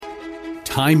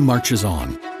Time marches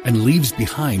on and leaves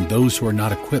behind those who are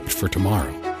not equipped for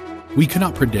tomorrow. We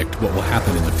cannot predict what will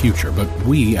happen in the future, but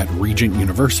we at Regent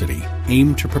University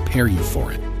aim to prepare you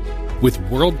for it. With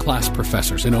world-class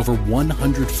professors in over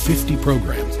 150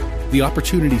 programs, the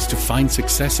opportunities to find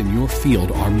success in your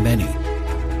field are many.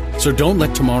 So don't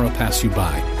let tomorrow pass you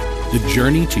by. The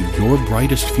journey to your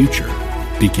brightest future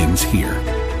begins here.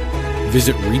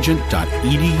 Visit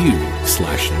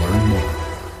regent.edu/learn more.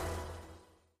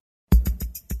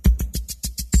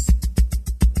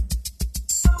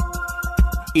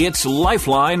 It's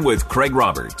Lifeline with Craig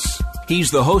Roberts.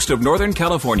 He's the host of Northern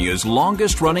California's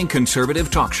longest-running conservative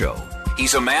talk show.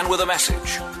 He's a man with a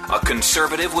message, a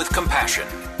conservative with compassion.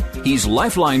 He's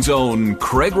Lifeline's own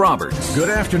Craig Roberts. Good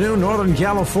afternoon, Northern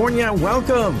California.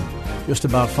 Welcome. Just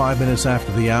about 5 minutes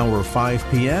after the hour of 5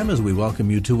 p.m. as we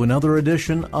welcome you to another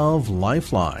edition of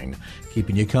Lifeline.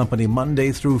 Keeping you company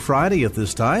Monday through Friday at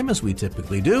this time, as we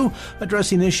typically do,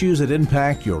 addressing issues that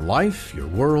impact your life, your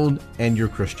world, and your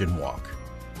Christian walk.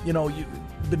 You know, you've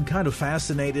been kind of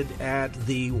fascinated at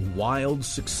the wild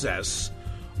success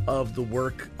of the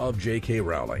work of J.K.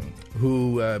 Rowling,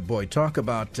 who, talk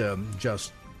about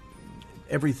just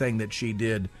everything that she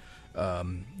did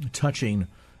touching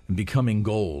and becoming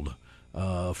gold.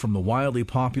 From the wildly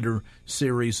popular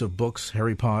series of books,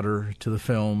 Harry Potter, to the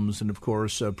films, and of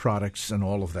course products and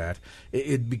all of that.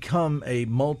 It become a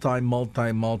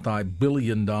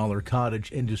multi-billion-dollar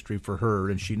cottage industry for her,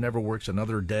 and she never works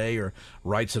another day or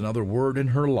writes another word in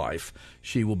her life.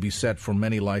 She will be set for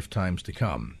many lifetimes to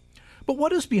come. But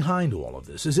what is behind all of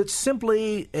this? Is it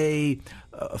simply a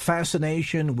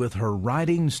fascination with her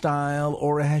writing style,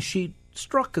 or has she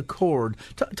struck a chord,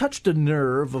 touched a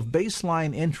nerve of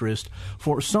baseline interest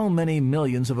for so many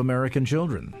millions of American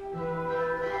children?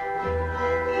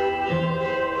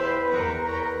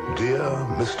 Dear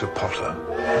Mr. Potter,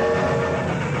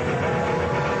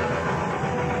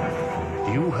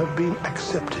 you have been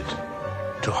accepted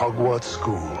to Hogwarts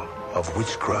School of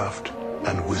Witchcraft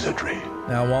and Wizardry.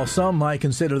 Now, while some might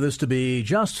consider this to be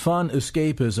just fun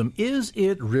escapism, is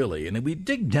it really? And we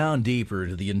dig down deeper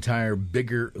to the entire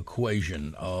bigger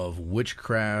equation of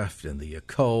witchcraft and the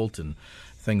occult and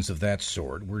things of that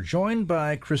sort. We're joined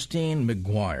by Christine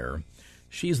McGuire.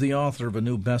 She's the author of a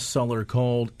new bestseller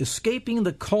called Escaping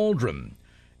the Cauldron,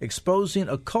 Exposing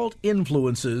Occult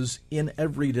Influences in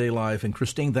Everyday Life. And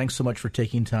Christine, thanks so much for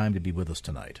taking time to be with us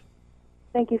tonight.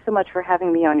 Thank you so much for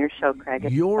having me on your show,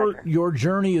 Craig. Your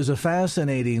journey is a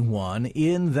fascinating one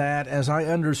in that, as I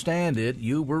understand it,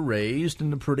 you were raised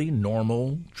in a pretty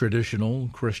normal, traditional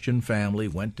Christian family,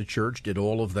 went to church, did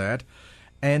all of that.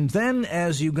 And then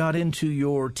as you got into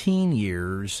your teen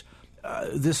years,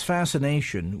 this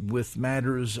fascination with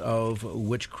matters of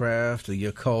witchcraft, the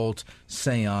occult,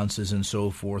 seances, and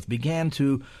so forth began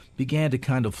to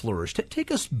kind of flourish.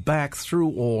 Take us back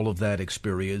through all of that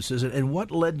experiences and what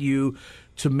led you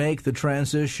to make the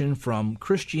transition from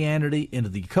Christianity into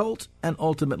the occult and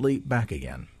ultimately back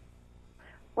again.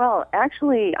 Well,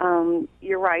 actually,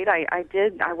 you're right. I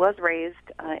was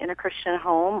raised in a Christian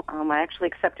home. I actually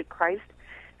accepted Christ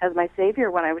as my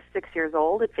Savior when I was 6 years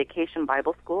old at Vacation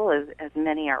Bible School, as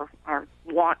many are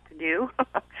wont to do.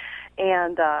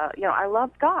 And, I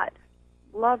loved God.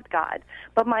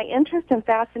 But my interest and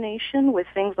fascination with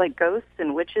things like ghosts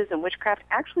and witches and witchcraft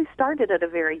actually started at a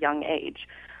very young age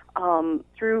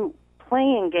through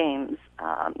playing games,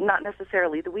 not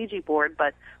necessarily the Ouija board,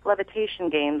 but levitation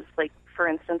games, like, for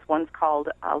instance, one's called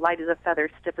Light as a Feather,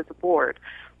 Stiff as a Board,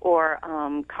 or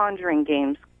conjuring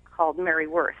games called Mary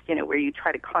Worth, where you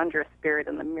try to conjure a spirit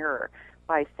in the mirror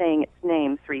by saying its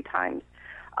name 3 times.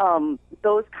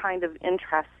 Those kind of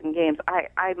interests in games.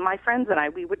 My friends and I,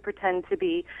 we would pretend to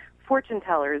be fortune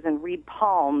tellers and read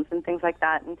palms and things like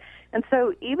that. And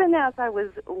so even as I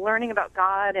was learning about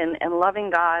God and loving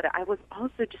God, I was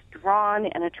also just drawn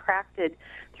and attracted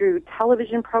through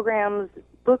television programs,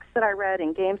 books that I read,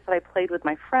 and games that I played with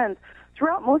my friends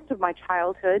throughout most of my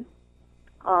childhood.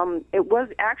 It was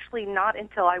actually not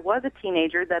until I was a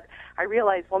teenager that I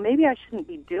realized, well, maybe I shouldn't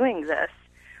be doing this.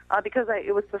 Because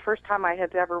it was the first time I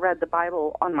had ever read the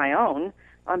Bible on my own,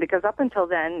 because up until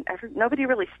then, nobody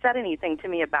really said anything to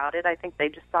me about it. I think they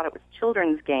just thought it was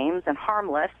children's games and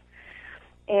harmless.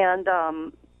 And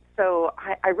so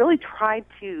I really tried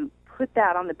to put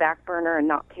that on the back burner and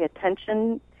not pay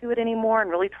attention to it anymore,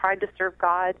 and really tried to serve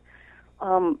God.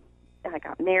 I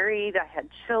got married, I had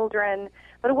children,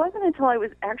 but it wasn't until I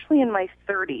was actually in my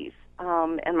 30s,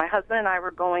 and my husband and I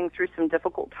were going through some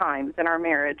difficult times in our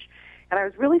marriage. And I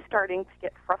was really starting to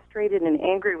get frustrated and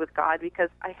angry with God because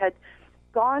I had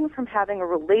gone from having a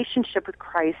relationship with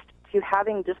Christ to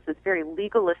having just this very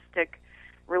legalistic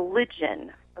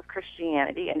religion of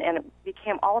Christianity, and it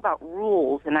became all about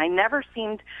rules, and I never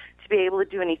seemed to be able to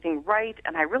do anything right,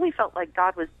 and I really felt like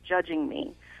God was judging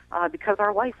me because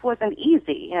our life wasn't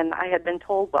easy, and I had been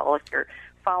told, well, if you're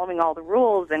following all the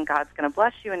rules, then God's going to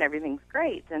bless you and everything's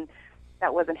great, and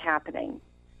that wasn't happening.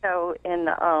 So in,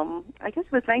 I guess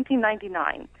it was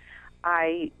 1999,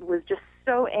 I was just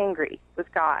so angry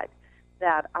with God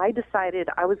that I decided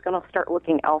I was going to start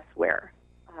looking elsewhere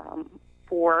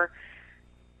for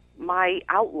my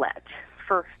outlet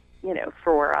for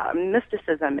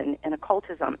mysticism and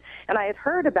occultism. And I had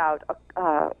heard about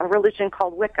a religion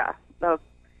called Wicca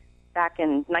back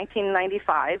in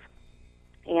 1995.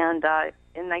 And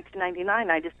in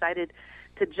 1999, I decided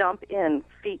to jump in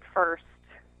feet first,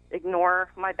 ignore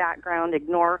my background,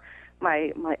 ignore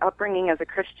my upbringing as a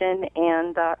Christian,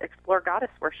 and explore goddess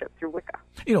worship through Wicca.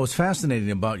 You know, what's fascinating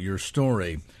about your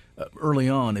story, early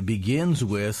on, it begins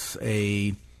with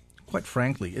a, quite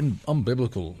frankly,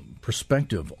 unbiblical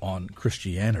perspective on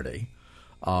Christianity.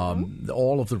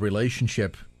 All of the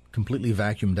relationship completely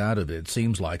vacuumed out of it. It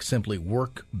seems like simply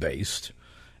work-based.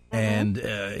 And,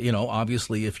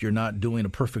 obviously, if you're not doing a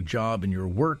perfect job in your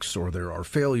works or there are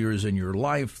failures in your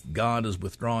life, God is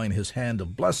withdrawing his hand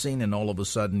of blessing, and all of a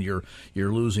sudden you're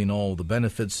losing all the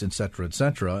benefits, et cetera, et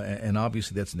cetera. And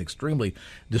obviously that's an extremely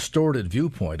distorted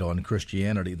viewpoint on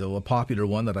Christianity, though a popular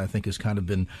one that I think has kind of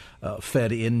been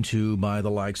fed into by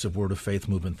the likes of Word of Faith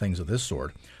movement, things of this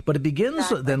sort. But it begins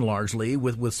then largely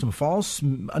with some false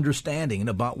understanding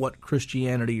about what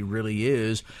Christianity really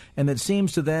is, and it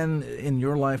seems to then, in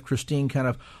your life, Christine, kind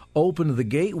of opened the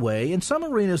gateway in some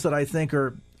arenas that I think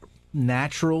are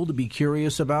natural to be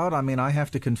curious about. I mean, I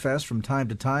have to confess from time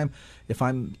to time, if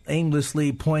I'm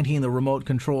aimlessly pointing the remote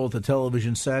control at the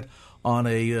television set on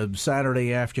a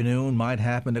Saturday afternoon, might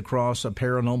happen across a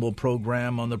paranormal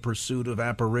program on the pursuit of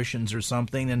apparitions or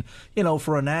something, and,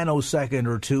 for a nanosecond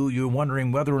or two, you're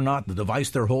wondering whether or not the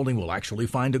device they're holding will actually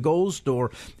find a ghost,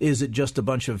 or is it just a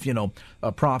bunch of,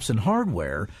 props and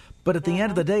hardware. But at the end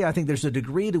of the day, I think there's a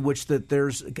degree to which that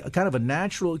there's kind of a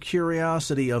natural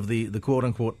curiosity of the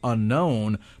quote-unquote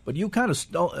unknown, but you kind of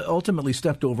ultimately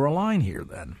stepped over a line here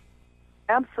then.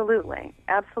 Absolutely,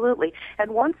 absolutely.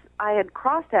 And once I had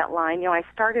crossed that line, I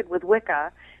started with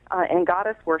Wicca and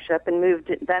goddess worship and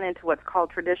moved then into what's called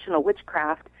traditional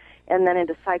witchcraft, and then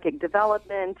into psychic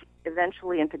development,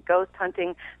 eventually into ghost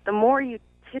hunting. The more you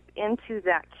tip into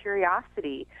that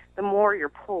curiosity, the more you're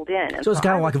pulled in. And so it's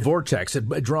kind of like a vortex.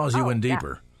 It draws you in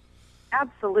deeper. Yeah.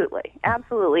 Absolutely,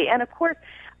 absolutely. And, of course,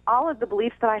 all of the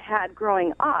beliefs that I had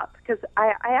growing up, because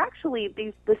I actually,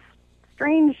 this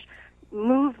strange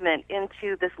movement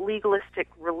into this legalistic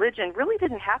religion really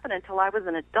didn't happen until I was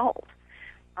an adult.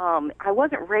 I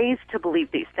wasn't raised to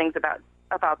believe these things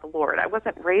about the Lord. I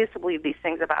wasn't raised to believe these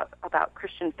things about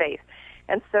Christian faith.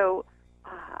 And so,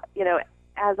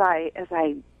 as I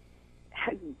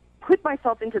had put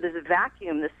myself into this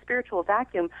vacuum, this spiritual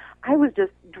vacuum, I was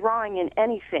just drawing in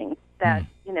anything that,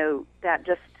 that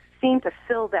just seemed to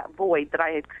fill that void that I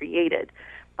had created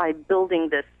by building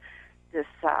this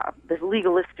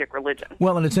legalistic religion.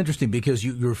 Well, and it's interesting because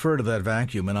you refer to that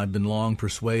vacuum, and I've been long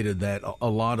persuaded that a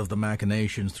lot of the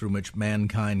machinations through which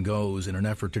mankind goes in an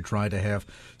effort to try to have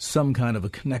some kind of a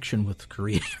connection with the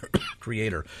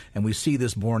Creator. And we see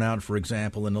this borne out, for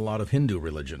example, in a lot of Hindu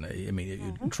religion. I mean,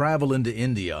 you travel into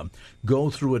India, go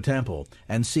through a temple,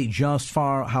 and see just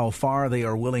how far they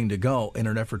are willing to go in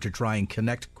an effort to try and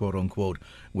connect, quote-unquote,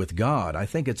 with God. I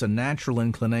think it's a natural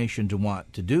inclination to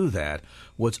want to do that.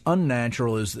 What's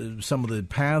unnatural is some of the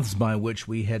paths by which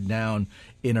we head down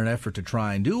in an effort to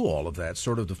try and do all of that,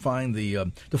 sort of to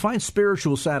find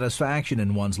spiritual satisfaction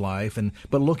in one's life,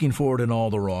 but looking for it in all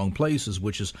the wrong places,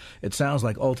 which is, it sounds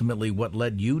like, ultimately what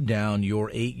led you down your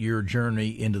 8-year journey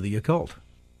into the occult.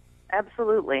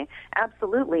 Absolutely,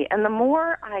 absolutely. And the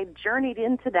more I journeyed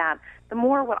into that, the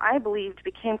more what I believed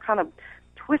became kind of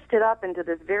twisted up into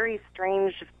this very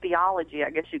strange theology, I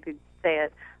guess you could say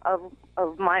it,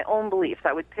 of my own beliefs.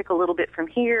 I would pick a little bit from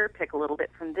here, pick a little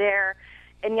bit from there,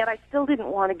 and yet I still didn't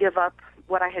want to give up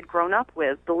what I had grown up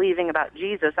with, believing about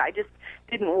Jesus. I just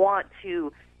didn't want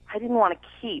to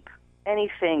keep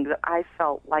anything that I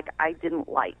felt like I didn't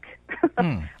like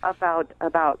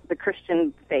about the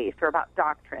Christian faith or about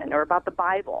doctrine or about the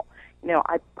Bible.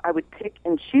 I would pick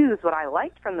and choose what I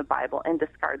liked from the Bible and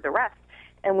discard the rest.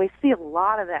 And we see a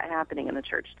lot of that happening in the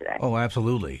church today. Oh,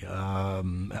 absolutely.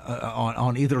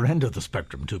 On either end of the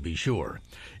spectrum, to be sure.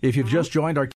 If you've just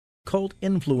joined our occult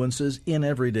influences in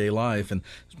everyday life. And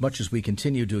as much as we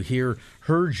continue to hear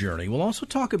her journey, we'll also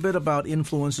talk a bit about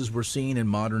influences we're seeing in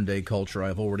modern-day culture.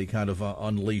 I've already kind of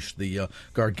unleashed the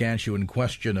gargantuan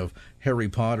question of Harry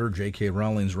Potter, J.K.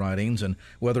 Rowling's writings, and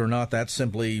whether or not that's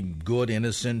simply good,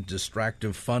 innocent,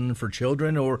 distractive fun for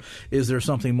children, or is there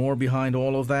something more behind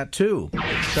all of that, too?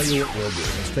 I'll tell you what we'll do.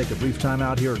 Let's take a brief time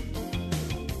out here.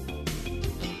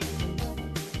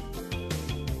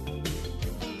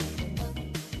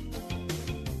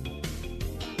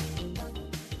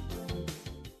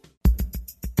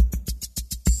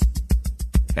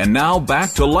 And now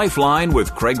back to Lifeline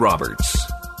with Craig Roberts.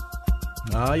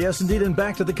 Yes, indeed, and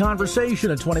back to the conversation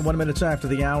at 21 minutes after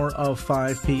the hour of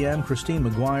 5 p.m. Christine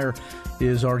McGuire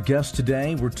is our guest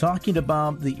today. We're talking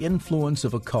about the influence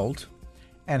of a cult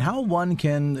and how one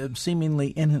can, seemingly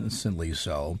innocently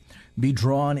so, be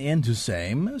drawn into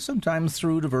same, sometimes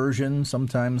through diversion,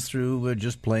 sometimes through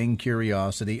just plain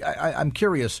curiosity. I'm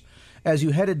curious, as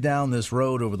you headed down this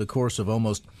road over the course of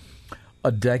almost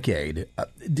a decade,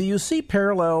 do you see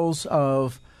parallels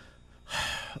of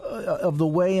the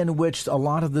way in which a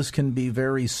lot of this can be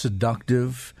very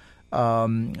seductive,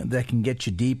 that can get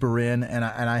you deeper in? And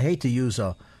I hate to use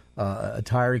a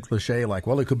tired cliche like,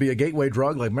 well, it could be a gateway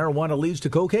drug like marijuana leads to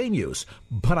cocaine use.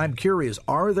 But I'm curious,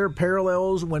 are there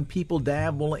parallels when people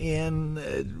dabble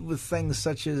in with things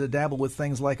such as dabble with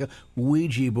things like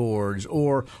Ouija boards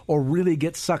or really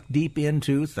get sucked deep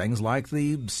into things like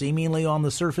the seemingly on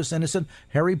the surface innocent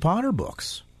Harry Potter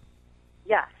books?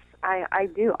 Yes, I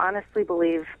do honestly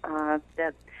believe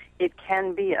that it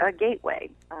can be a gateway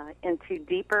into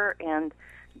deeper and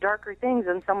darker things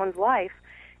in someone's life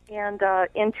and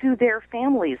into their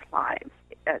family's lives.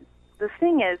 The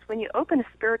thing is, when you open a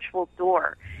spiritual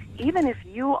door, even if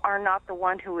you are not the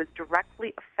one who is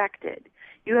directly affected,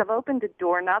 you have opened a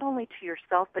door not only to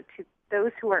yourself but to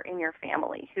those who are in your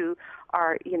family, who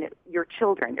are, your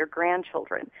children, your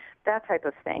grandchildren, that type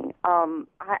of thing.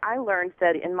 I learned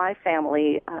that in my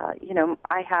family,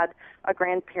 I had a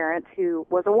grandparent who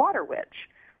was a water witch,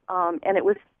 and it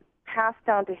was passed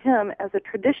down to him as a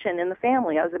tradition in the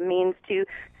family, as a means to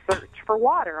search for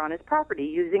water on his property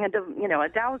using a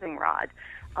dowsing rod.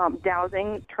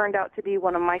 Dowsing turned out to be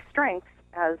one of my strengths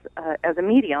as a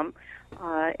medium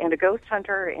and a ghost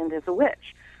hunter and as a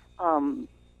witch.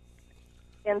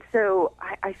 And so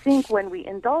I think when we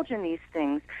indulge in these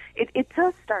things, it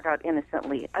does start out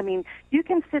innocently. I mean, you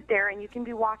can sit there and you can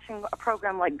be watching a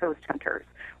program like Ghost Hunters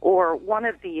or one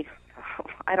of the,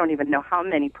 I don't even know how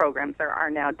many programs there are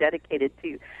now dedicated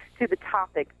to the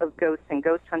topic of ghosts and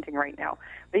ghost hunting right now.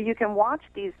 But you can watch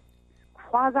these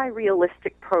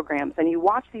quasi-realistic programs, and you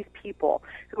watch these people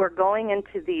who are going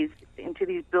into these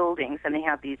buildings, and they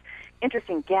have these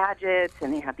interesting gadgets,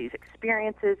 and they have these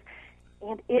experiences,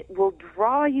 and it will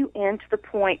draw you into the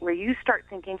point where you start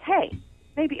thinking, hey,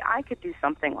 maybe I could do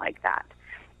something like that.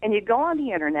 And you go on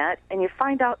the internet, and you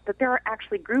find out that there are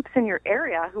actually groups in your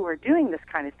area who are doing this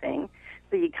kind of thing,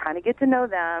 so you kind of get to know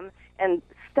them, and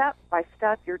step by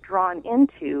step, you're drawn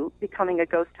into becoming a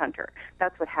ghost hunter.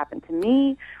 That's what happened to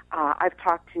me. I've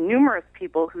talked to numerous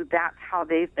people who that's how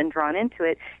they've been drawn into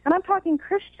it. And I'm talking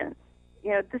Christians.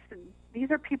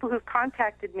 These are people who've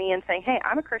contacted me and saying, hey,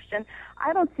 I'm a Christian.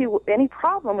 I don't see any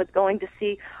problem with going to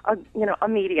see a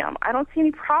medium. I don't see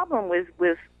any problem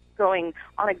with going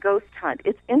on a ghost hunt.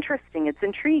 It's interesting. It's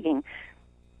intriguing.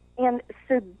 And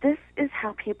so this is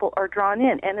how people are drawn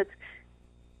in. And it's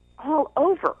all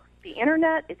over the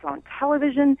internet. It's on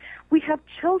television. We have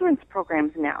children's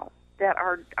programs now that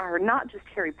are not just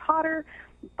Harry Potter,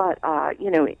 but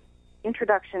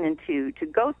introduction into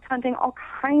ghost hunting, all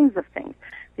kinds of things.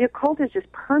 The occult is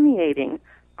just permeating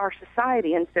our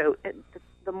society, and so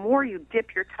the more you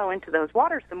dip your toe into those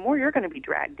waters, the more you're going to be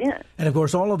dragged in. And of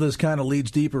course, all of this kind of leads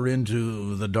deeper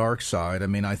into the dark side. I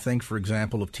mean, I think, for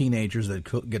example, of teenagers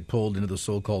that get pulled into the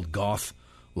so-called goth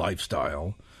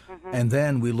lifestyle. And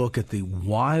then we look at the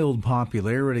wild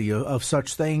popularity of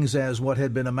such things as what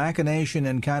had been a machination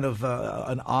and kind of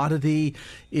an oddity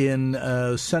in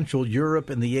Central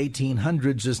Europe in the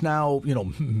 1800s is now,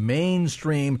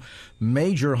 mainstream,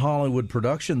 major Hollywood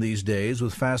production these days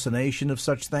with fascination of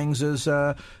such things as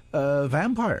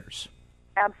vampires.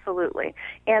 Absolutely.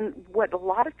 And what a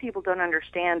lot of people don't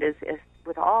understand is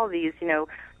with all these,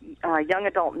 young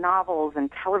adult novels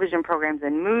and television programs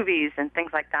and movies and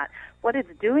things like that, what it's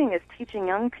doing is teaching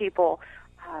young people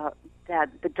that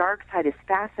the dark side is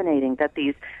fascinating, that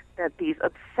these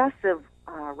obsessive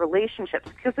relationships,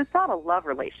 because it's not a love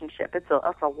relationship, it's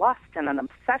a lust and an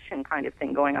obsession kind of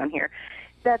thing going on here,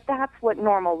 that's what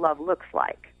normal love looks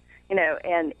like, and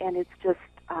it's just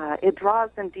it draws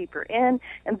them deeper in.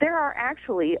 And there are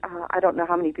actually, I don't know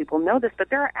how many people know this, but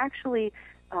there are actually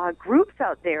groups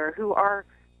out there who are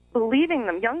believing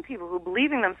them, young people who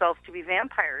believing themselves to be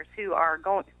vampires, who are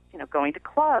going to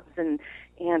clubs and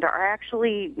are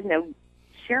actually,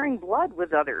 sharing blood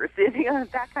with others,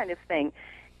 that kind of thing.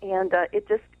 And it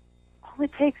just, all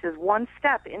it takes is one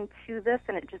step into this,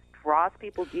 and it just draws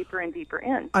people deeper and deeper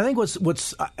in. I think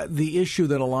what's the issue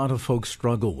that a lot of folks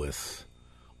struggle with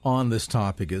on this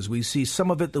topic is we see some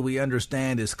of it that we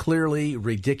understand is clearly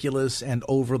ridiculous and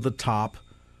over the top.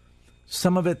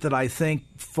 Some of it that I think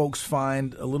folks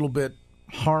find a little bit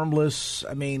harmless.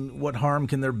 I mean, what harm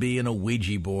can there be in a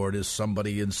Ouija board? Is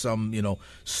somebody in some,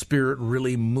 spirit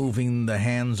really moving the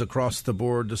hands across the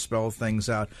board to spell things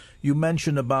out? You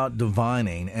mentioned about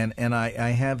divining, and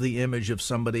I have the image of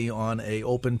somebody on a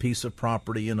open piece of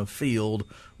property in a field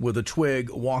with a twig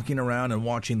walking around and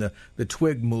watching the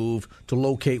twig move to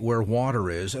locate where water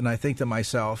is. And I think to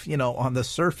myself, on the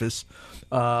surface,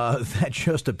 that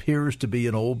just appears to be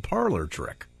an old parlor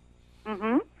trick.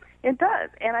 Mm-hmm. It does,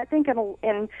 and I think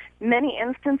in many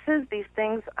instances, these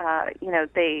things,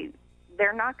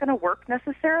 they're not going to work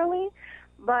necessarily,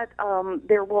 but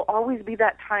there will always be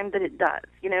that time that it does.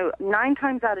 9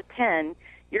 times out of 10,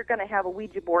 you're going to have a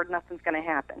Ouija board, nothing's going to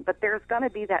happen. But there's going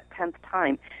to be that 10th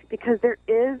time, because there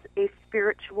is a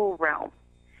spiritual realm,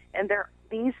 and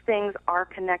these things are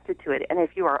connected to it. And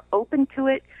if you are open to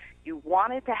it, you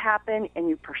want it to happen, and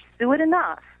you pursue it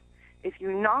enough, if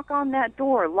you knock on that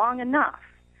door long enough,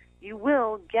 you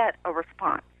will get a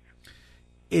response.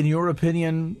 In your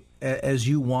opinion, as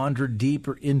you wander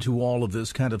deeper into all of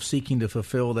this, kind of seeking to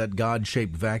fulfill that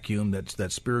God-shaped vacuum,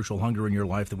 that spiritual hunger in your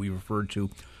life that we referred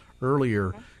to earlier,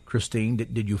 mm-hmm. Christine,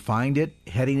 did you find it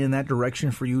heading in that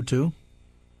direction for you too?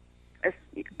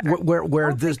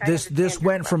 Where this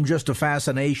went from just a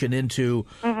fascination into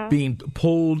mm-hmm. being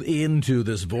pulled into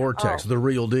this vortex, the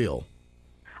real deal.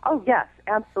 Oh, yes,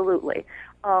 absolutely.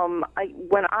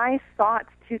 When I sought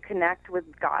to connect with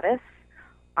Goddess,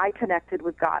 I connected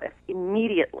with Goddess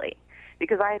immediately,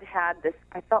 because I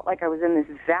felt like I was in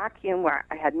this vacuum where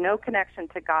I had no connection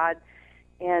to God,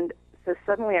 and so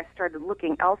suddenly I started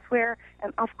looking elsewhere,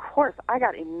 and of course I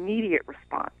got immediate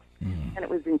response, and it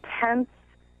was intense,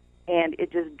 and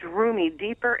it just drew me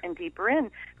deeper and deeper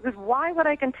in, because why would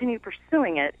I continue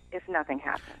pursuing it if nothing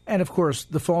happened? And of course,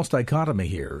 the false dichotomy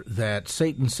here that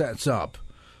Satan sets up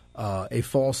a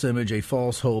false image, a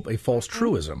false hope, a false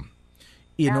truism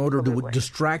in order to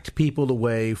distract people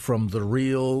away from the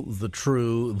real, the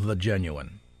true, the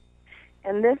genuine.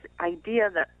 And this idea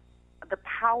that the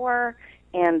power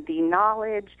and the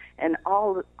knowledge and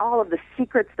all of the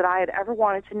secrets that I had ever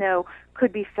wanted to know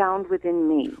could be found within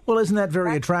me. Well, isn't that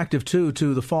very attractive, too,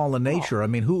 to the fallen nature? I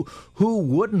mean, who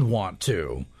wouldn't want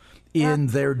to, in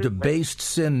their debased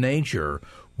sin nature,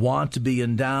 want to be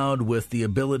endowed with the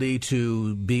ability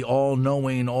to be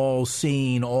all-knowing,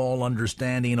 all-seeing,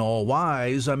 all-understanding,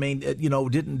 all-wise? I mean,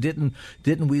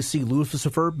 didn't we see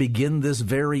Lucifer begin this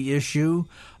very issue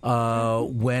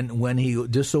when he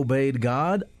disobeyed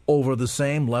God over the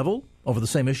same level, over the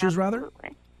same issues, rather?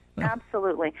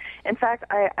 Absolutely. In fact,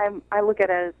 I look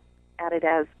at it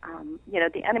as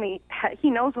the enemy. He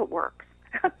knows what works,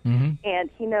 mm-hmm. and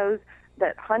he knows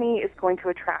that honey is going to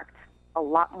attract a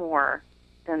lot more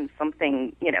than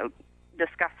something,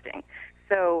 disgusting.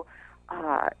 So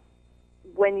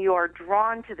when you're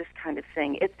drawn to this kind of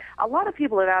thing, a lot of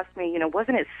people have asked me,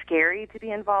 wasn't it scary to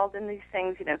be involved in these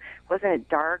things? Wasn't it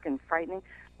dark and frightening?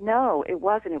 No, it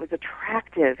wasn't. It was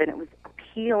attractive, and it was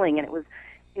appealing, and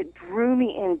it drew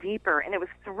me in deeper, and it was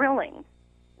thrilling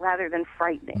rather than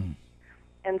frightening. Mm.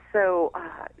 And so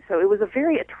it was a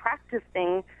very attractive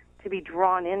thing to be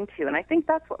drawn into, and I think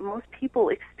that's what most people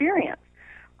experience.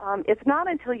 It's not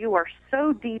until you are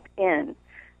so deep in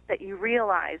that you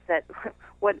realize that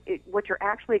what you're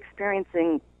actually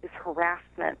experiencing is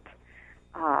harassment,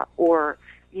 or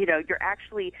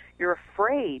you're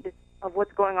afraid of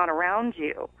what's going on around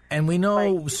you. And we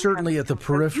know certainly at the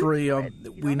periphery,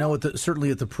 certainly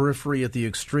at the periphery, at the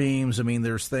extremes. I mean,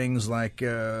 there's things like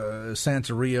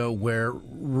Santeria, where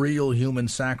real human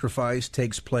sacrifice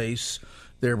takes place.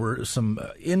 There were some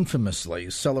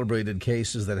infamously celebrated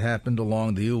cases that happened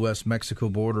along the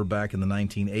U.S.-Mexico border back in the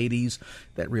 1980s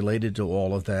that related to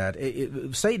all of that.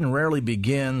 Satan rarely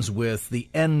begins with the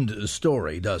end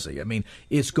story, does he? I mean,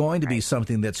 it's going to be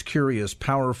something that's curious,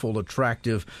 powerful,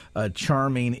 attractive,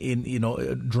 charming,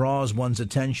 draws one's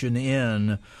attention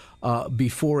in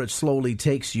before it slowly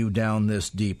takes you down this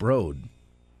deep road.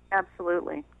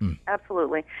 Absolutely.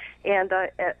 Absolutely. And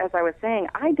as I was saying,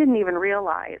 I didn't even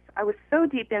realize. I was so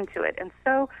deep into it and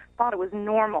so thought it was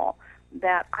normal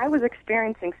that I was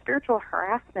experiencing spiritual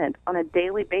harassment on a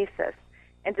daily basis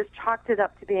and just chalked it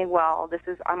up to being,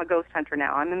 I'm a ghost hunter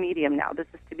now, I'm a medium now, this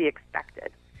is to be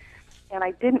expected. And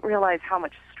I didn't realize how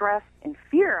much stress and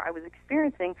fear I was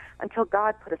experiencing until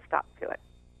God put a stop to it.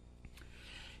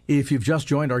 If you've just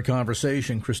joined our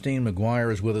conversation, Christine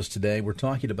McGuire is with us today. We're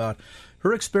talking about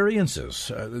her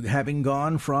experiences, having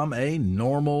gone from a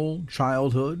normal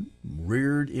childhood,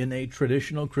 reared in a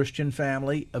traditional Christian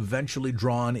family, eventually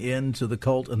drawn into the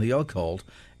cult and the occult,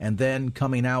 and then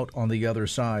coming out on the other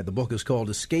side. The book is called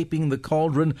Escaping the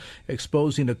Cauldron,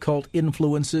 Exposing Occult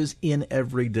Influences in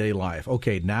Everyday Life.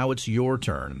 Okay, now it's your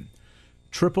turn.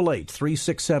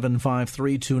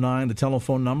 888-367-5329, the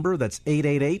telephone number. That's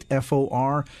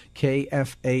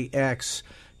 888-FORKFAX.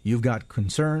 You've got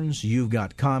concerns, you've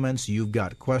got comments, you've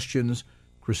got questions.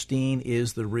 Christine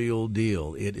is the real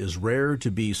deal. It is rare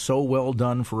to be so well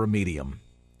done for a medium.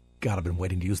 God, I've been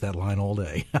waiting to use that line all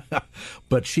day.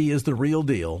 But she is the real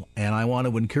deal, and I want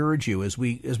to encourage you as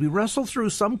we wrestle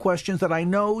through some questions that I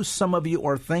know some of you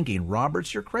are thinking,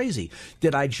 Roberts, you're crazy.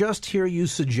 Did I just hear you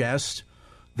suggest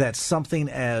that something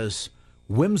as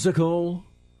whimsical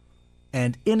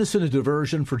and innocent a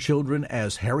diversion for children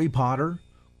as Harry Potter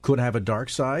could have a dark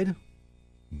side?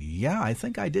 Yeah, I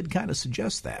think I did kind of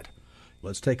suggest that.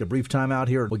 Let's take a brief time out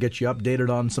here. We'll get you updated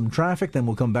on some traffic, then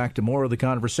we'll come back to more of the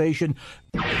conversation.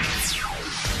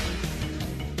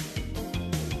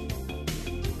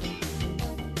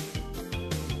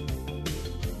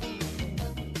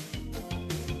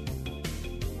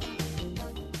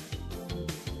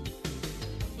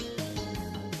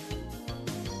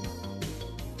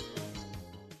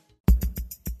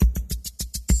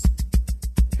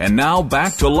 And now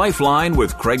back to Lifeline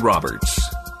with Craig Roberts.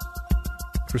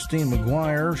 Christine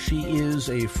McGuire, she is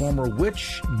a former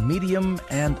witch, medium,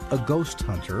 and a ghost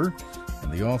hunter,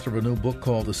 and the author of a new book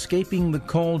called Escaping the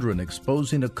Cauldron,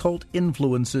 Exposing Occult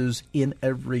Influences in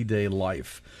Everyday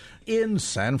Life. In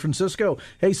San Francisco.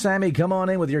 Hey, Sammy, come on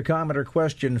in with your comment or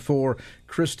question for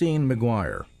Christine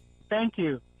McGuire. Thank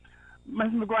you.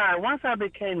 Ms. McGuire, once I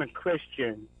became a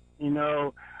Christian,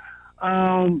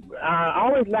 I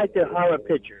always liked the horror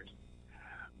pictures.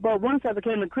 But once I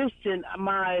became a Christian,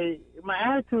 my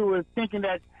attitude was thinking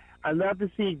that I love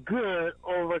to see good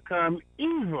overcome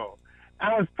evil.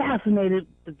 I was fascinated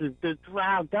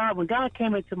throughout God. When God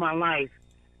came into my life,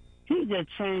 He just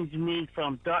changed me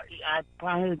from dark.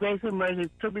 By His grace and mercy,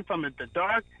 took me from the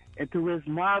dark into His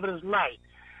marvelous light.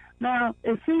 Now,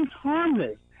 it seems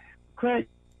harmless. Craig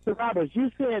Roberts,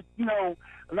 you said, a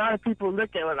lot of people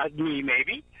look at it like me,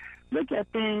 maybe. Look at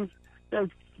things that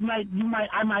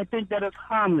I might think that it's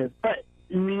harmless, but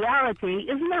in reality,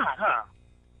 it's not, huh?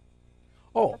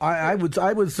 Oh, I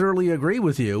would thoroughly agree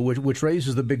with you, which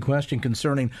raises the big question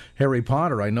concerning Harry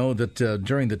Potter. I know that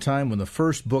during the time when the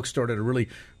first book started to really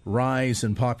rise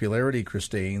in popularity,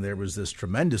 Christine, there was this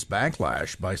tremendous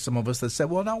backlash by some of us that said,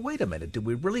 well, now, wait a minute. Do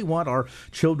we really want our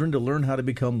children to learn how to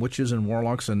become witches and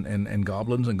warlocks and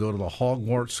goblins and go to the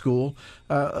Hogwarts school?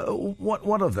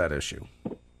 What of that issue?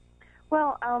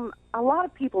 Well, a lot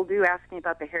of people do ask me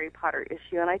about the Harry Potter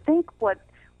issue, and I think what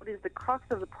is the crux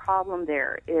of the problem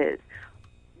there is,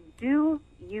 do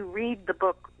you read the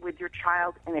book with your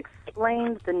child and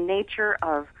explain the nature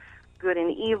of good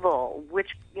and evil, what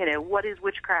is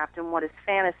witchcraft and what is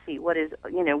fantasy, what is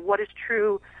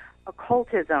true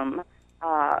occultism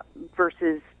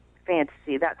versus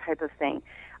fantasy, that type of thing.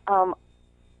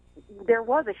 There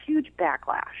was a huge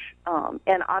backlash,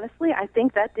 and honestly, I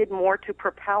think that did more to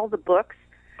propel the books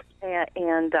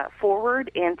and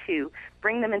forward and to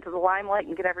bring them into the limelight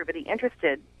and get everybody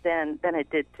interested than it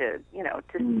did to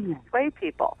sway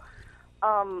people.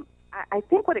 I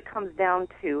think what it comes down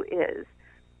to is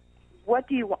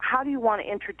how do you want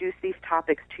to introduce these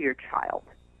topics to your child?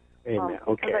 Amen.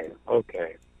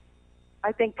 Okay.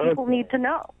 I think people need to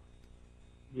know.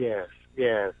 Yes.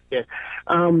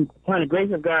 By the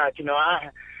grace of God,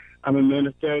 I'm a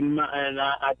minister, and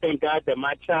I thank God that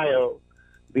my child,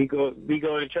 we go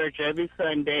to church every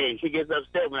Sunday. She gets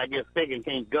upset when I get sick and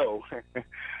can't go.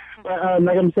 But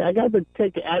like I'm saying, I got to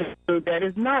take the attitude that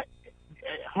it's not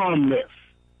harmless.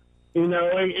 We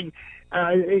don't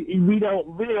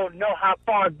know how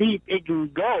far deep it can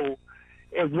go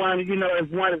if one is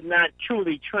not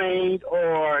truly trained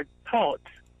or taught,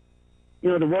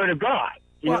 the Word of God.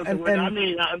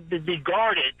 To be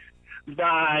guarded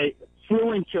by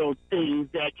influential things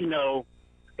that,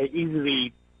 it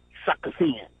easily suck us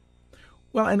in.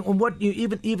 Well, and what you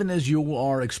even as you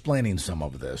are explaining some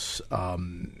of this,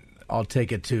 I'll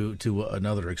take it to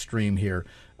another extreme here,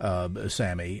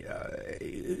 Sammy.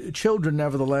 Children,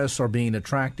 nevertheless, are being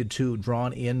attracted to,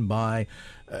 drawn in by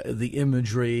the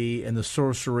imagery and the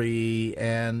sorcery,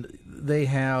 and they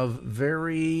have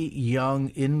very young,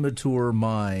 immature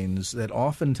minds that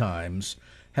oftentimes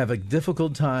have a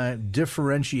difficult time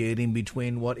differentiating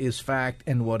between what is fact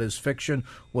and what is fiction,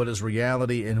 what is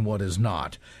reality and what is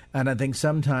not. And I think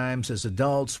sometimes as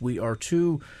adults we are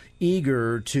too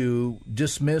eager to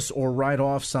dismiss or write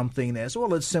off something as,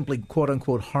 well, it's simply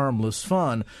quote-unquote harmless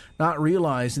fun, not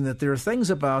realizing that there are things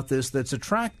about this that's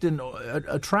attractive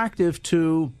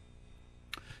to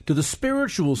the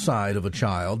spiritual side of a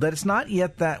child, that it's not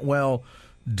yet that well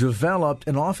developed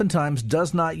and oftentimes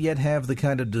does not yet have the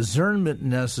kind of discernment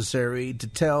necessary to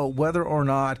tell whether or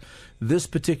not this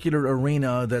particular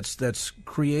arena that's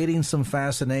creating some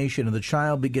fascination, and the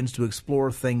child begins to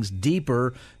explore things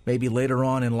deeper, maybe later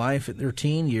on in life in their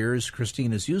teen years,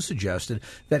 Christine, as you suggested,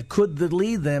 that could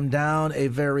lead them down a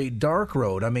very dark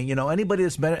road. I mean, anybody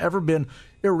that's ever been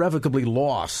irrevocably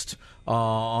lost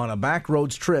on a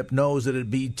backroads trip knows that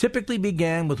it typically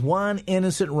began with one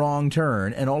innocent wrong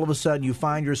turn, and all of a sudden you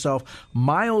find yourself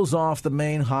miles off the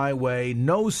main highway,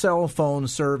 no cell phone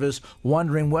service,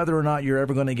 wondering whether or not you're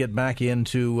ever going to get back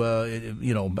into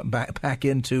back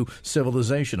into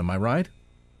civilization. Am I right?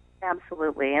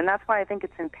 Absolutely, and that's why I think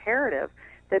it's imperative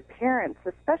that parents,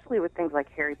 especially with things like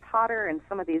Harry Potter and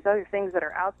some of these other things that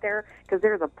are out there, because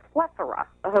there's a plethora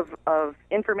of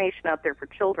information out there for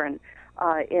children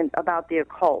about the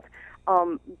occult.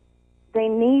 They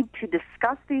need to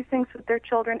discuss these things with their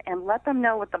children and let them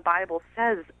know what the Bible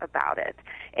says about it,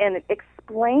 and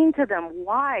explain to them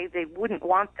why they wouldn't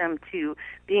want them to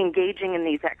be engaging in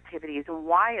these activities and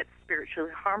why it's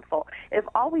spiritually harmful. If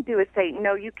all we do is say,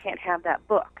 no, you can't have that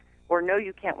book, or no,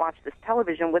 you can't watch this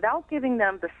television, without giving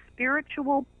them the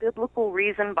spiritual, biblical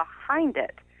reason behind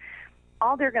it,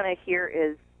 all they're going to hear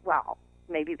is, well,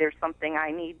 maybe there's something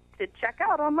I need to check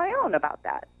out on my own about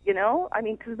that, I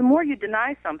mean, because the more you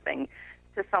deny something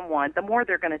to someone, the more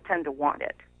they're going to tend to want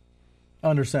it.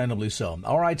 Understandably so.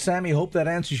 All right, Sammy, hope that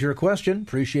answers your question.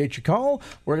 Appreciate your call.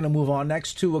 We're going to move on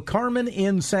next to Carmen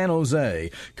in San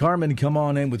Jose. Carmen, come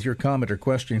on in with your comment or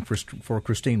question for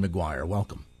Christine McGuire.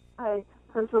 Welcome. Hi.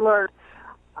 Praise the Lord.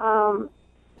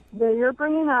 You're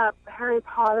bringing up Harry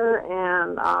Potter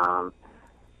and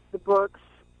the books,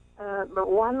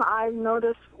 but one I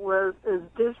noticed is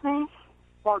Disney.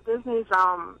 Walt Disney's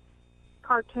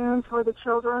cartoons for the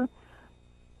children.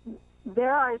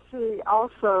 There I see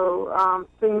also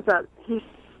things that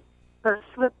are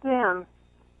slipped in,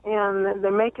 and they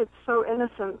make it so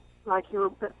innocent, like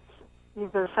you've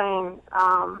been saying.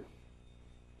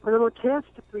 For little kids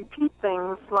to repeat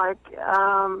things like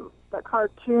the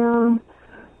cartoon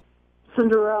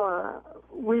Cinderella.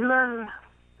 We learn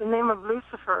the name of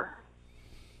Lucifer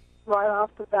right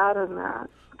off the bat in that.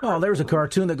 Well, there's a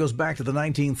cartoon that goes back to the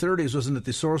 1930s, wasn't it?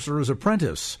 The Sorcerer's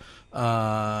Apprentice,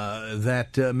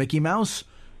 that Mickey Mouse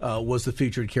was the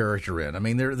featured character in. I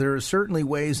mean, there are certainly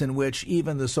ways in which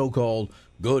even the so-called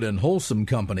good and wholesome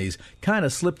companies kind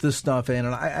of slip this stuff in.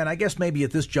 And I guess maybe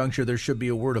at this juncture there should be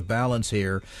a word of balance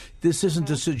here. This isn't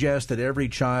to suggest that every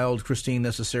child, Christine,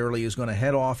 necessarily is going to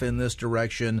head off in this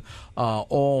direction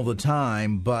all the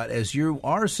time. But as you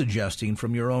are suggesting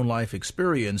from your own life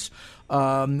experience,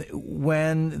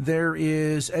 when there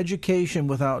is education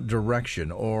without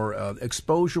direction or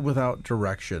exposure without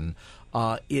direction,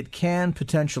 it can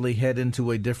potentially head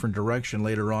into a different direction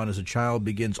later on as a child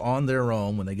begins on their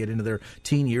own, when they get into their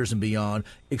teen years and beyond,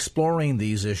 exploring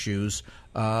these issues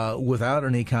without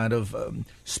any kind of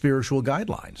spiritual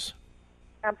guidelines.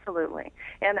 Absolutely,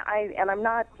 and I'm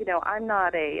not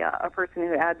a person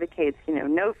who advocates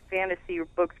no fantasy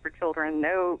books for children,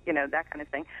 no that kind of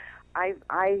thing.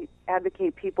 I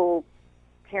advocate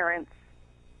parents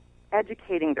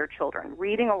educating their children,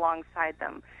 reading alongside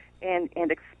them, and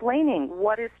explaining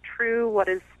what is true, what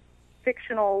is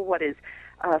fictional, what is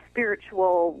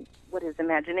spiritual, what is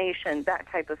imagination, that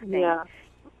type of thing. Yeah.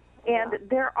 And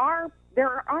there are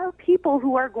people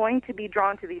who are going to be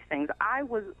drawn to these things. I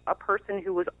was a person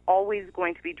who was always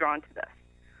going to be drawn to this.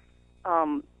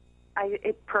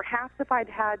 Perhaps if I'd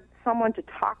had someone to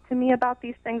talk to me about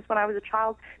these things when I was a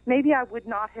child, maybe I would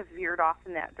not have veered off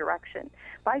in that direction.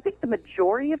 But I think the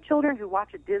majority of children who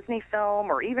watch a Disney film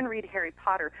or even read Harry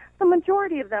Potter, the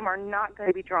majority of them are not going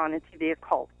to be drawn into the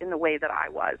occult in the way that I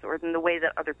was or in the way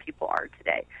that other people are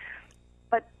today.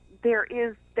 But there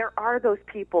are those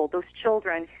people, those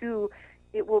children who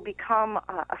it will become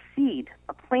a seed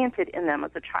planted in them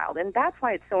as a child. And that's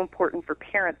why it's so important for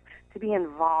parents to be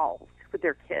involved with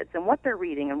their kids and what they're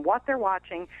reading and what they're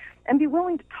watching, and be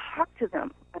willing to talk to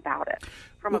them about it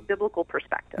from a biblical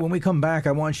perspective. When we come back,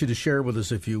 I want you to share with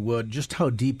us, if you would, just how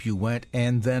deep you went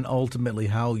and then ultimately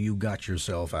how you got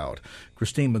yourself out.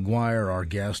 Christine McGuire, our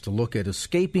guest, to look at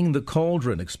escaping the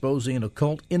cauldron, exposing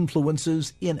occult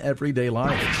influences in everyday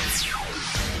life.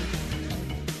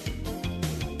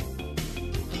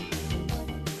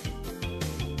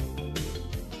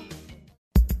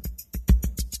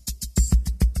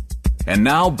 And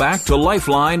now back to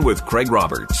Lifeline with Craig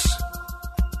Roberts.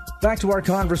 Back to our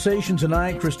conversation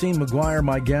tonight. Christine McGuire,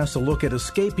 my guest, a look at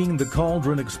escaping the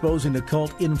cauldron, exposing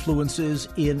occult influences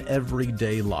in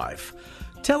everyday life.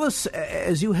 Tell us,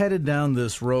 as you headed down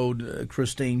this road,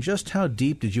 Christine, just how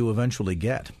deep did you eventually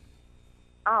get?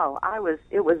 Oh,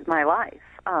 it was my life.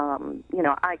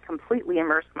 I completely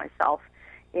immersed myself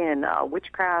in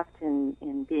witchcraft,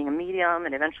 in being a medium,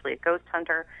 and eventually a ghost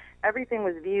hunter. Everything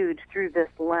was viewed through this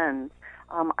lens.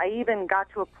 I even got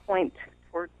to a point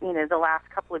for the last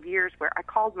couple of years where I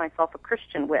called myself a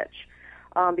Christian witch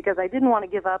because I didn't want to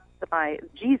give up my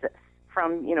Jesus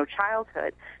from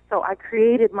childhood. So I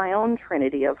created my own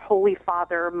Trinity of Holy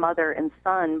Father, Mother, and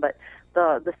Son. But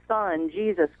the Son,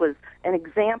 Jesus, was an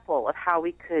example of how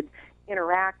we could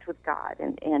interact with God.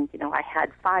 And I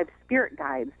had 5 spirit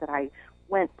guides that I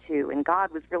went to, and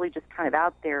God was really just kind of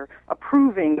out there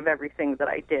approving of everything that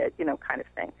I did, kind of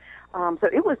thing. So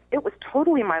it was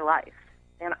totally my life,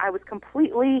 and I was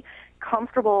completely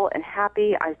comfortable and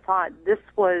happy. I thought this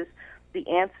was the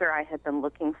answer I had been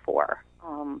looking for.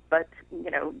 But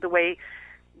the way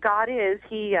God is,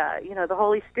 He, the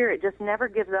Holy Spirit just never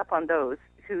gives up on those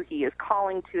who He is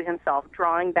calling to Himself,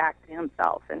 drawing back to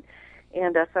Himself.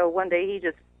 And so one day He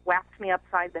just whacked me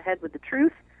upside the head with the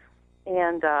truth.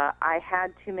 And I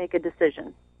had to make a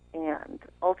decision. And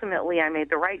ultimately, I made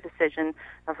the right decision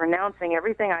of renouncing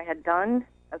everything I had done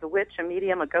as a witch, a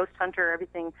medium, a ghost hunter,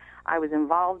 everything I was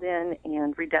involved in,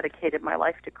 and rededicated my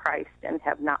life to Christ and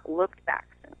have not looked back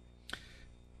since.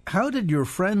 How did your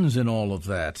friends in all of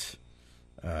that?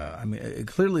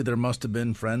 Clearly there must have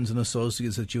been friends and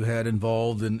associates that you had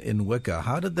involved in Wicca.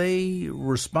 How did they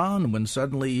respond when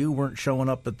suddenly you weren't showing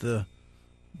up at the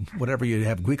whatever you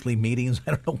have, weekly meetings?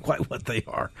 I don't know quite what they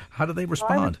are. How do they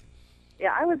respond?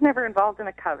 I was never involved in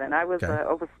a coven. I was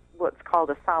what's called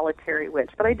a solitary witch.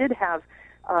 But I did have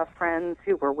friends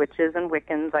who were witches and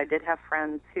Wiccans. I did have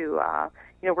friends who,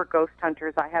 were ghost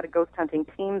hunters. I had a ghost hunting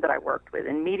team that I worked with,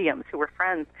 and mediums who were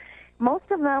friends. Most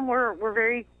of them were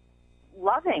very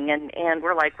loving and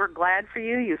were like, we're glad for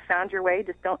you. You found your way.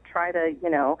 Just don't try to,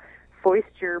 foist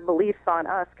your beliefs on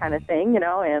us, kind of thing,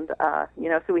 and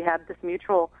so we had this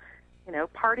mutual,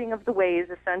 parting of the ways.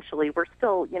 Essentially, we're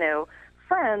still,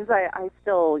 friends. I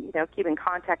still, keep in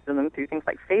contact with them through things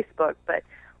like Facebook, but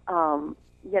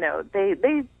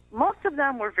they most of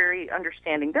them were very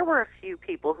understanding. There were a few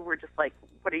people who were just like,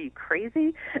 "What, are you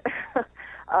crazy?"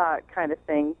 kind of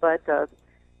thing, but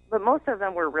most of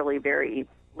them were really very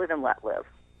live and let live.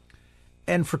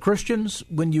 And for Christians,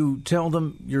 when you tell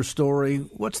them your story,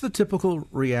 what's the typical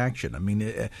reaction? I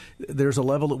mean, there's a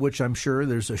level at which I'm sure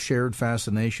there's a shared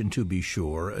fascination, to be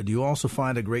sure. Do you also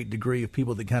find a great degree of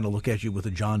people that kind of look at you with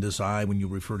a jaundiced eye when you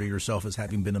refer to yourself as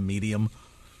having been a medium?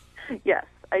 Yes,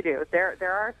 I do. There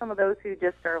are some of those who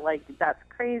just are like, that's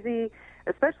crazy,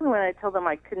 especially when I tell them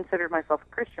I consider myself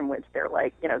a Christian witch. They're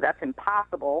like, that's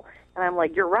impossible. And I'm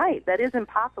like, you're right, that is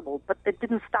impossible, but that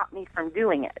didn't stop me from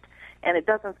doing it. And it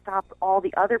doesn't stop all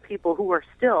the other people who are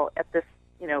still at this,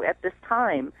 at this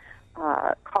time,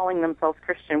 calling themselves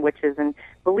Christian witches and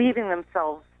believing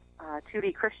themselves to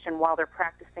be Christian while they're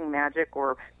practicing magic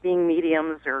or being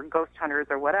mediums or ghost hunters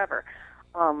or whatever.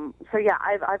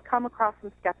 I've come across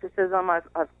some skepticism.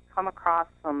 I've come across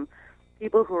some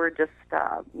people who are just,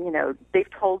 they've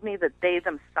told me that they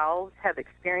themselves have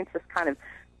experienced this kind of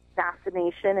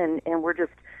fascination and were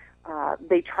just,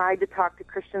 they tried to talk to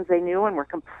Christians they knew and were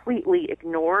completely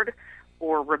ignored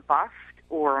or rebuffed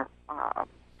or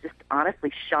just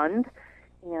honestly shunned.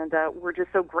 And we're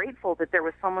just so grateful that there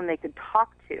was someone they could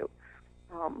talk to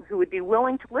who would be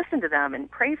willing to listen to them and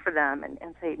pray for them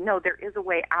and say, no, there is a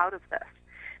way out of this.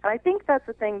 And I think that's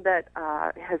the thing that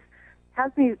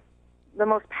has me the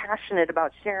most passionate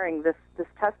about sharing this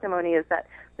testimony is that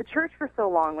the church for so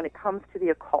long, when it comes to the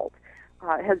occult,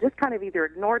 has just kind of either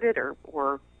ignored it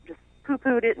or just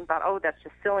poo-pooed it and thought, oh, that's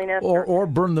just silliness. Or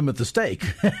burned them at the stake.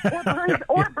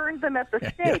 or burned them at the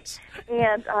stake. Yes.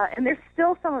 And there's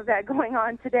still some of that going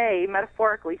on today,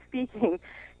 metaphorically speaking.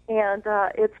 And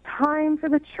it's time for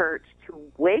the church to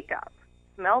wake up,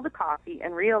 smell the coffee,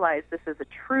 and realize this is a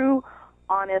true,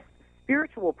 honest,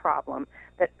 spiritual problem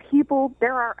that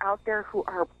there are out there who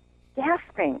are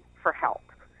gasping for help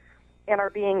and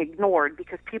are being ignored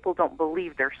because people don't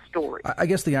believe their story. I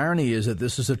guess the irony is that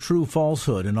this is a true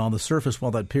falsehood, and on the surface,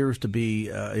 while that appears to be,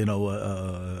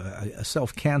 a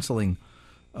self-canceling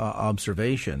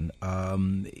observation,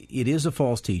 it is a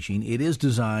false teaching. It is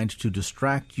designed to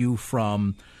distract you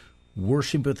from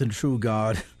worshiping the true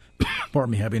God,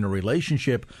 pardon me, having a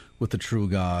relationship with the true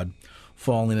God,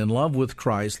 falling in love with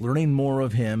Christ, learning more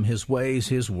of Him, His ways,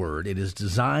 His Word. It is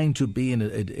designed to be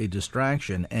a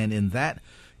distraction, and in that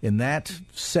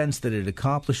sense that it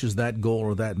accomplishes that goal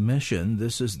or that mission,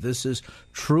 this is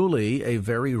truly a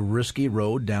very risky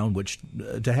road down which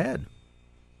to head.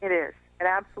 It is. It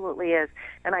absolutely is.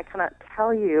 And I cannot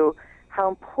tell you how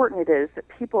important it is that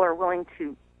people are willing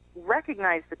to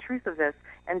recognize the truth of this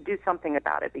and do something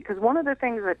about it. Because one of the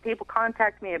things that people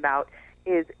contact me about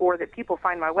is, or that people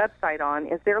find my website on,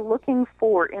 is they're looking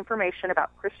for information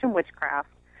about Christian witchcraft,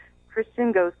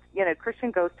 Christian ghost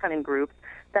hunting groups,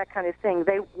 that kind of thing.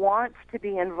 They want to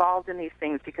be involved in these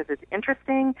things because it's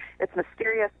interesting, it's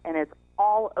mysterious, and it's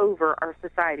all over our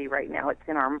society right now. It's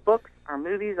in our books, our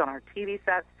movies, on our TV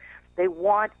sets. They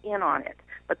want in on it,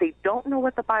 but they don't know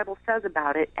what the Bible says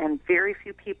about it, and very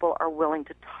few people are willing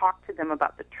to talk to them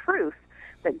about the truth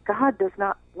that God does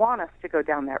not want us to go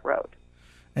down that road.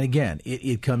 And again,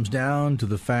 it comes down to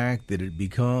the fact that it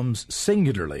becomes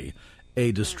singularly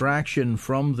a distraction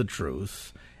from the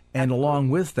truth, and along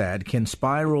with that can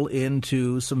spiral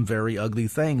into some very ugly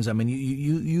things. I mean,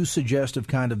 you suggest of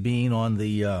kind of being on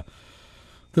the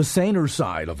saner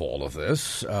side of all of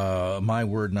this, my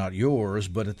word, not yours,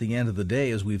 but at the end of the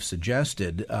day, as we've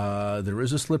suggested, there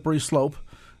is a slippery slope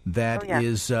that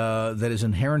is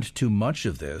inherent to much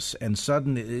of this, and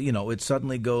it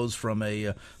suddenly goes from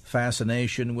a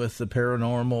fascination with the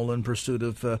paranormal and pursuit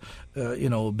of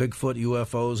Bigfoot,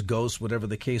 UFOs, ghosts, whatever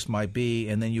the case might be,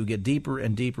 and then you get deeper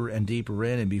and deeper and deeper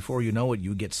in, and before you know it,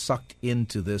 you get sucked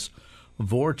into this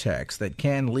vortex that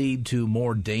can lead to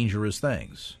more dangerous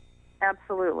things.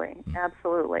 Absolutely,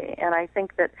 absolutely. And I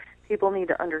think that people need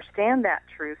to understand that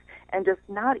truth and just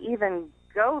not even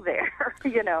go there,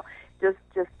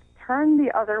 just turn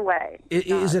the other way.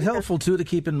 Is it helpful, too, to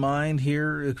keep in mind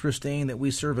here, Christine, that we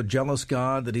serve a jealous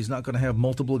God, that He's not going to have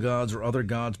multiple gods or other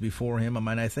gods before Him? I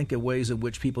mean, I think of ways in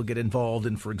which people get involved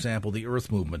in, for example, the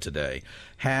Earth movement today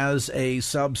has a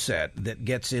subset that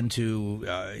gets into,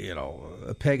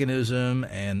 paganism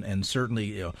and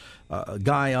certainly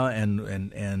Gaia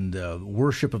and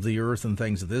worship of the earth and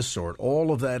things of this sort.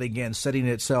 All of that, again, setting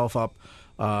itself up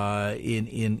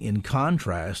in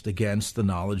contrast against the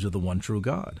knowledge of the one true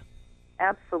God.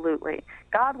 Absolutely.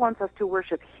 God wants us to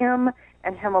worship Him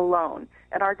and Him alone,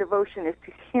 and our devotion is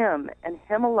to Him and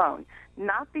Him alone,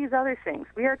 not these other things.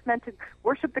 We are meant to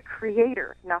worship the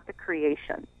Creator, not the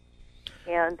creation.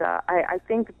 And I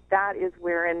think that is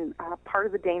wherein part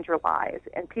of the danger lies,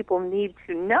 and people need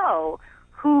to know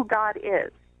who God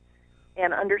is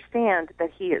and understand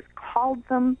that He has called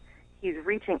them, He's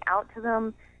reaching out to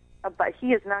them, but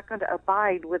He is not going to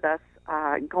abide with us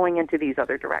going into these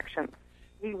other directions.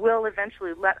 He will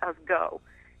eventually let us go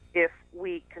if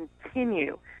we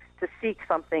continue to seek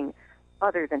something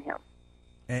other than Him.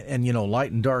 And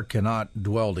light and dark cannot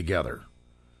dwell together.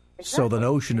 Exactly. So the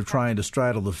notion of trying to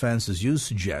straddle the fence, as you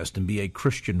suggest, and be a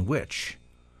Christian witch.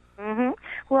 Mm-hmm.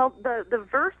 Well, the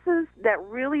verses that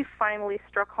really finally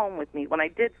struck home with me, when I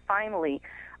did finally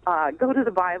go to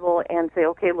the Bible and say,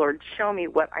 okay, Lord, show me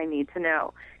what I need to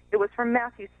know, it was from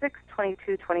Matthew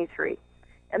 6:22-23.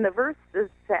 And the verses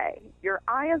say, your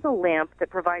eye is a lamp that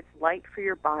provides light for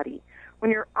your body.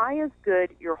 When your eye is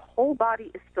good, your whole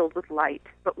body is filled with light.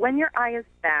 But when your eye is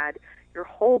bad, your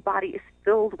whole body is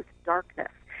filled with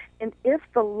darkness. And if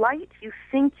the light you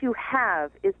think you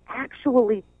have is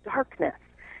actually darkness,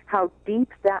 how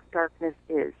deep that darkness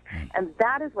is. And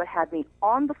that is what had me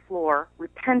on the floor,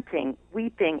 repenting,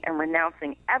 weeping, and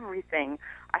renouncing everything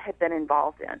I had been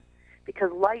involved in.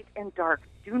 Because light and dark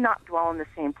do not dwell in the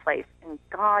same place, and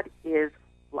God is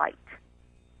light.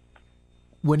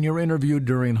 When you're interviewed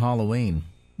during Halloween,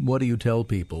 what do you tell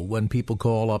people when people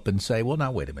call up and say, well,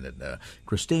 now, wait a minute,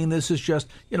 Christine, this is just,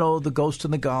 the ghosts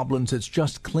and the goblins, it's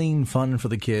just clean fun for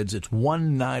the kids, it's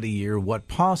one night a year, what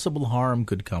possible harm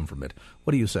could come from it?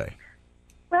 What do you say?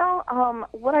 Well,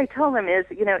 what I tell them is,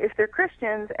 if they're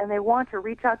Christians and they want to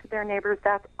reach out to their neighbors,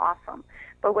 that's awesome.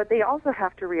 But what they also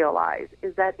have to realize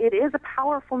is that it is a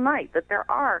powerful night, that there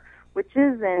are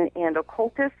witches and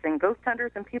occultists and ghost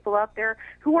hunters and people out there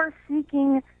who are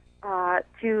seeking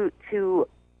to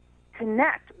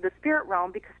connect the spirit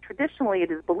realm, because traditionally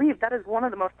it is believed that is one of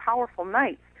the most powerful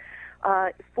nights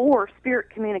for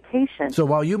spirit communication. So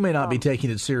while you may not be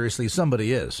taking it seriously,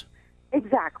 somebody is.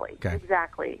 Exactly. Okay.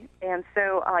 Exactly. And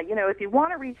so, if you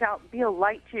want to reach out, be a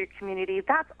light to your community,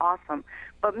 that's awesome.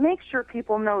 But make sure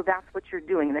people know that's what you're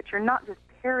doing, that you're not just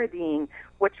parodying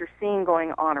what you're seeing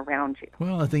going on around you.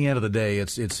 Well, at the end of the day,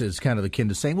 it's kind of akin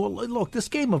to saying, well, look, this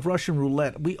game of Russian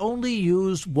roulette, we only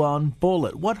used one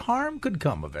bullet. What harm could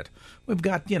come of it? We've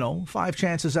got, 5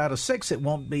 chances out of 6. It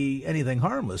won't be anything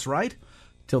harmless, right?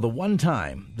 Till the one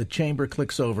time the chamber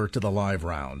clicks over to the live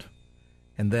round.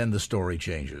 And then the story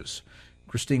changes.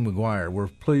 Christine McGuire, we're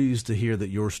pleased to hear that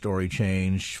your story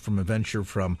changed from a venture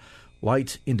from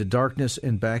light into darkness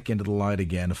and back into the light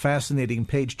again. A fascinating,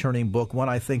 page-turning book, one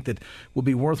I think that will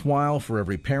be worthwhile for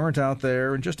every parent out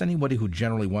there and just anybody who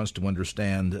generally wants to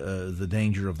understand the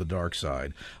danger of the dark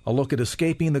side. A look at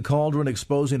escaping the cauldron,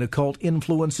 exposing occult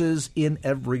influences in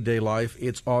everyday life.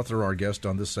 Its author, our guest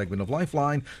on this segment of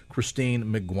Lifeline, Christine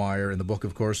McGuire. And the book,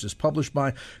 of course, is published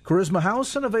by Charisma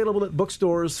House and available at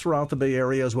bookstores throughout the Bay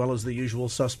Area, as well as the usual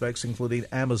suspects, including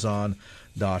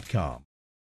Amazon.com.